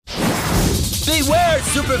Beware,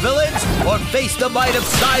 supervillains, or face the might of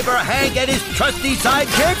Cyber Hank and his trusty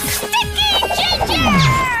sidekick. Sticky Ginger!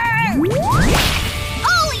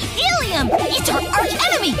 Holy helium! It's our arch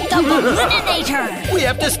enemy, the Ballooninator! We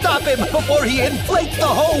have to stop him before he inflates the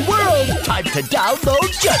whole world. Time to download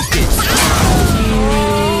justice.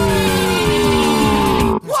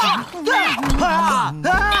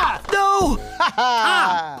 No!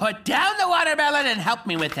 Put down the watermelon and help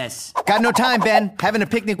me with this. Got no time, Ben. Having a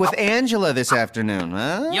picnic with Angela this afternoon,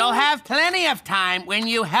 huh? You'll have plenty of time when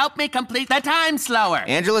you help me complete the time slower.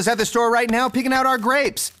 Angela's at the store right now picking out our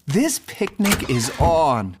grapes. This picnic is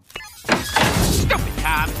on. Stupid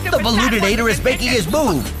Tom. The Ballooninator is making his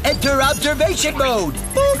move. Enter observation mode.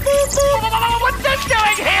 Boop, boop, boop. What's this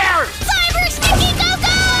doing here? Cyber Sticky Go-Go!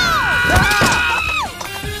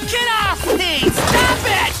 Get off me! Stop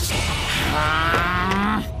it!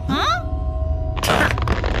 Huh?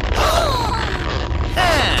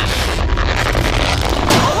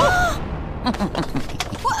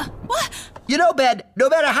 What? You know, Ben, no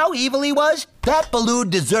matter how evil he was, that balloon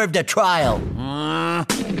deserved a trial.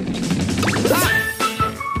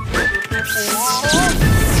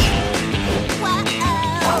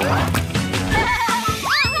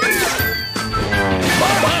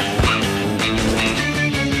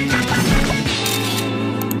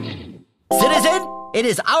 Citizen, it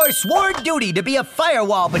is our sworn duty to be a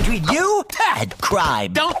firewall between you and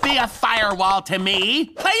crime. Don't be a firewall to me.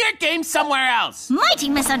 Play your game somewhere else. Mighty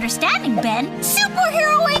misunderstanding, Ben.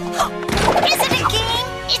 Superheroing? Is it a game?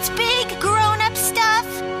 It's big, grown-up stuff.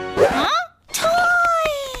 Huh?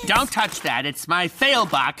 Toy! Don't touch that. It's my fail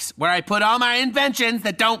box where I put all my inventions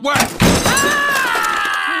that don't work. Ah!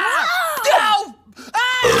 No! Ah!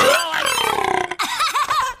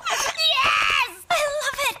 Yes! I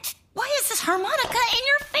love it! Why is this harmonica in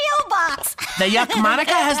your fail box? The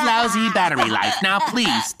Yuck-monica has lousy battery life. Now,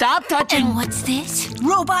 please, stop touching. And what's this?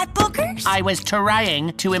 Robot boogers? I was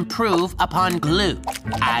trying to improve upon glue.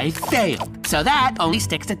 I failed. So that only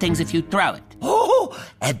sticks to things if you throw it. Oh,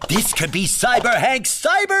 and this could be Cyber Hank's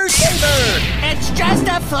Cyber Saber! It's just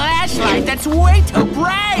a flashlight that's way too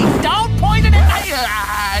bright. Don't point it at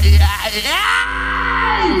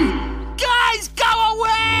Guys, go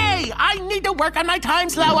away! I need to work on my time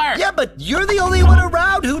slower. Yeah, but you're the only one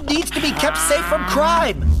around who needs to be kept safe from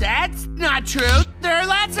crime. That's not true. There are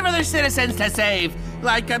lots of other citizens to save.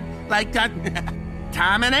 Like Tom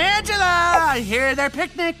and Angela. I hear their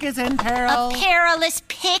picnic is in peril. A perilous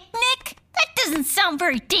picnic? That doesn't sound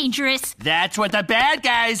very dangerous. That's what the bad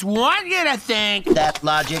guys want you to think. That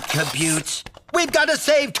logic computes. We've got to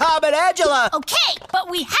save Tom and Angela. Okay, but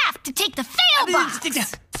we have to take the fail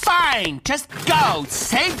box. Fine, just go.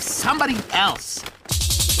 Save somebody else.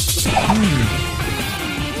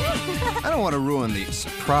 I don't want to ruin the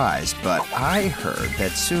surprise, but I heard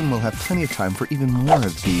that soon we'll have plenty of time for even more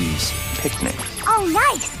of these picnics. Oh,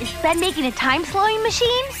 nice! Is Ben making a time-slowing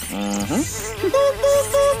machine?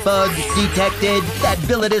 Bugs detected. That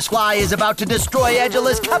villainous fly is about to destroy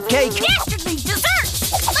Angela's cupcake. Dastardly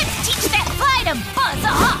desserts! Let's teach that fly to buzz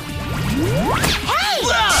off! Hey!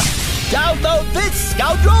 Download this,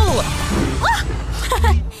 scoundrel!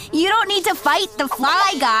 You don't need to fight the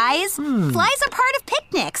fly, guys. Flies are part of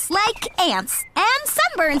picnics, like ants and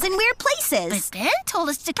sunburns in weird places. But Ben told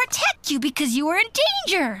us to protect you because you were in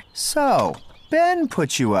danger. So, Ben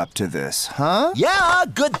put you up to this, huh? Yeah,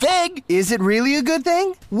 good thing. Is it really a good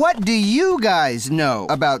thing? What do you guys know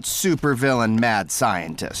about supervillain mad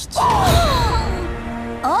scientists?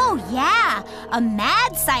 Oh, yeah. A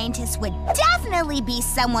mad scientist would definitely be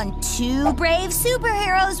someone two brave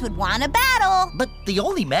superheroes would want to battle. But the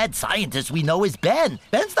only mad scientist we know is Ben.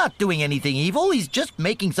 Ben's not doing anything evil. He's just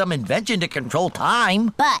making some invention to control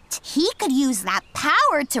time. But he could use that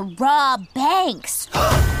power to rob banks.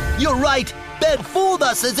 You're right. Ben fooled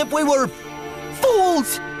us as if we were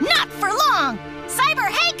fools. Not for long! Cyber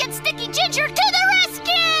Hank and Sticky Ginger to the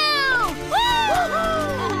rescue!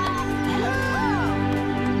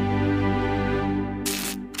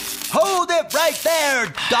 Hold it right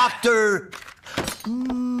there, Dr.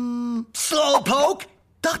 Slowpoke.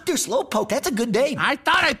 Dr. Slowpoke, that's a good name. I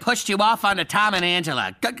thought I pushed you off onto Tom and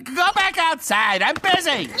Angela. Go back outside. I'm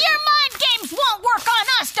busy. Your mind games won't work on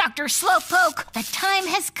us, Dr. Slowpoke. The time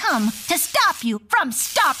has come to stop you from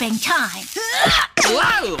stopping time.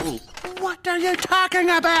 Whoa! What are you talking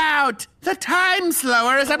about? The time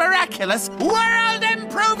slower is a miraculous,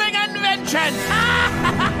 world-improving invention!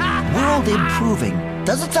 World improving.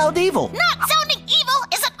 Doesn't sound evil. Not sounding evil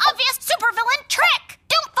is an obvious supervillain trick.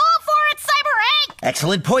 Don't fall for it, Cyber Hank.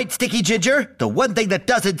 Excellent point, Sticky Ginger. The one thing that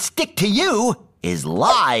doesn't stick to you is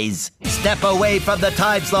lies. Step away from the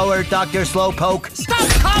time slower, Dr. Slowpoke. Stop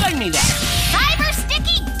calling me that!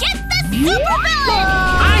 supervillain!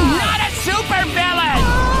 I'm not a supervillain!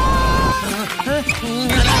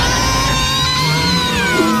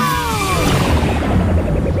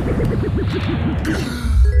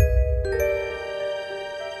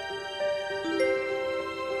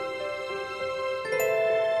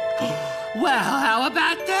 Well, how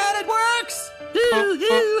about that? It works!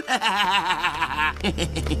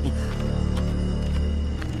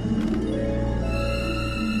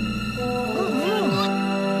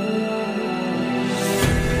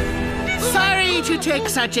 Sorry to take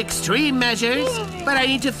such extreme measures, but I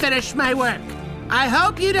need to finish my work. I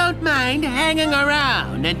hope you don't mind hanging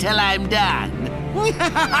around until I'm done.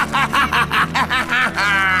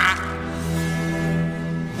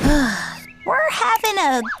 We're having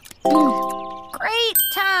a great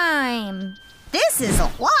time. This is a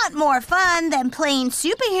lot more fun than playing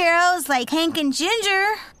superheroes like Hank and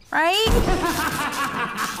Ginger, right?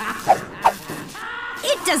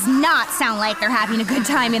 It does not sound like they're having a good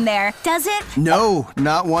time in there, does it? No,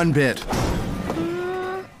 not one bit. I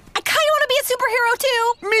kind of want to be a superhero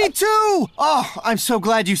too. Me too! Oh, I'm so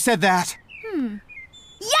glad you said that.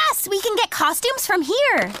 Yes, we can get costumes from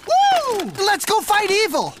here. Woo! Let's go fight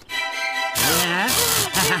evil!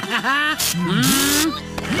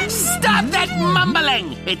 Stop that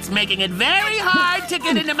mumbling! It's making it very hard to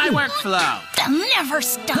get into my workflow. They'll never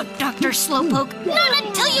stop, Dr. Slowpoke. Not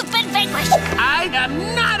until you've been vanquished. I am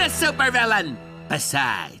not a supervillain.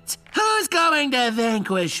 Besides, who's going to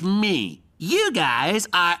vanquish me? You guys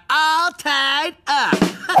are all tied up.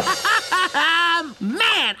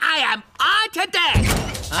 Man, I am on today.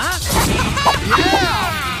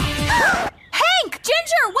 Hank,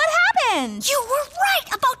 Ginger, what happened? You were right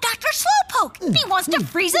about Dr. Slowpoke. He wants to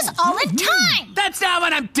freeze us all in time. That's not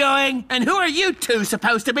what I'm doing. And who are you two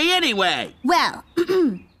supposed to be anyway? Well, I'm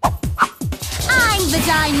the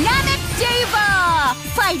dynamic Diva,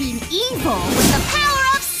 fighting evil with the power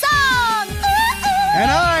of song. And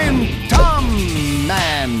I'm Tom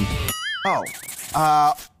Man. Oh,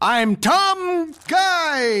 I'm Tom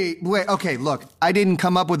Guy. Wait, okay, look, I didn't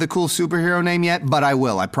come up with a cool superhero name yet, but I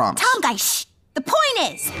will, I promise. Tom Guy, shh. The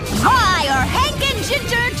point is, why are Hank and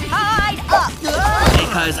Ginger tied up?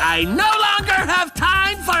 Because I no longer have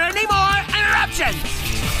time for any more interruptions.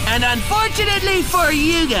 And unfortunately for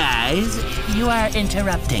you guys, you are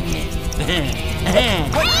interrupting me. Ben!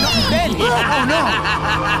 Oh, no!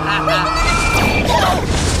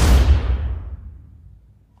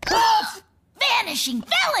 Vanishing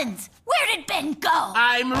villains! Where did Ben go?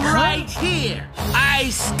 I'm right here. I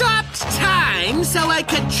stopped time so I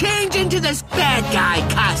could change into this bad guy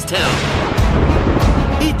costume.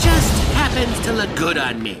 It just happens to look good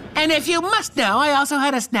on me. And if you must know, I also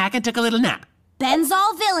had a snack and took a little nap. Ben's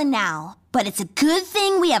all villain now, but it's a good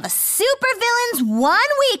thing we have a supervillain's one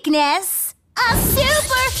weakness: a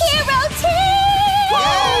superhero team!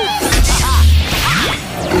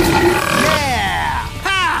 Yeah!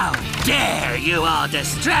 How dare you all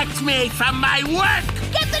distract me from my work!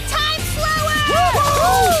 Get the time slower!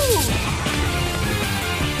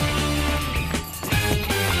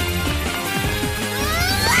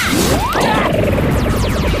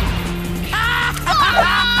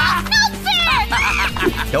 Not fair!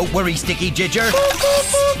 Don't worry, Sticky Ginger.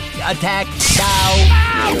 Attack now.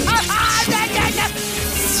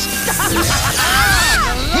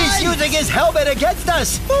 He's using his helmet against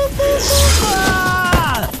us.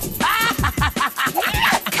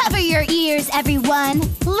 Cover your ears, everyone.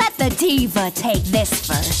 Let the Diva take this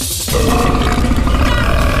first.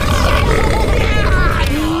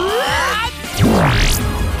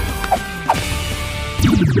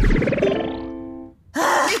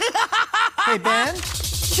 Hey, Ben?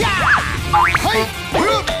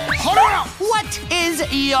 What is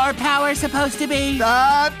your power supposed to be?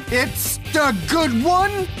 It's a good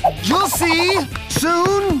one. You'll see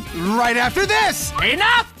soon, right after this.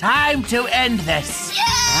 Enough! Time to end this.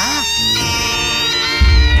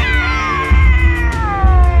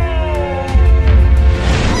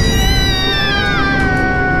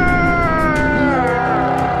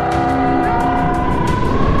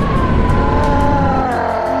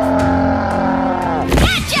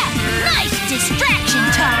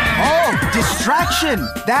 Distraction!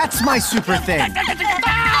 That's my super thing.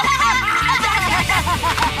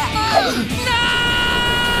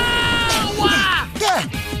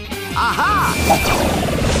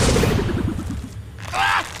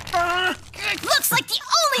 Looks like the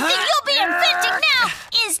only thing you'll be inventing now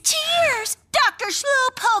is tears! Dr.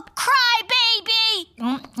 Slowpoke, crybaby!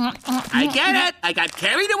 I get it. I got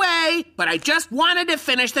carried away, but I just wanted to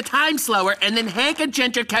finish the time slower, and then Hank and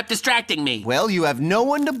Ginger kept distracting me. Well, you have no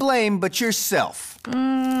one to blame but yourself.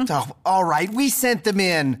 Oh, all right, we sent them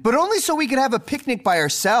in, but only so we could have a picnic by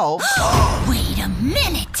ourselves. Wait a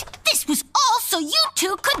minute. This was all so you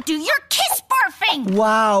two could do your kiss barfing.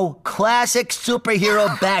 Wow, classic superhero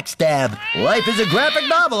backstab. Life is a graphic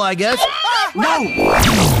novel, I guess. No!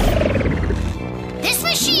 This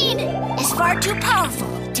machine is far too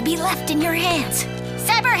powerful to be left in your hands.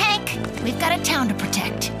 Cyber Hank, we've got a town to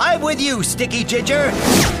protect. I'm with you, Sticky Ginger.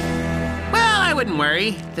 Well, I wouldn't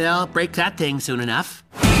worry. They'll break that thing soon enough.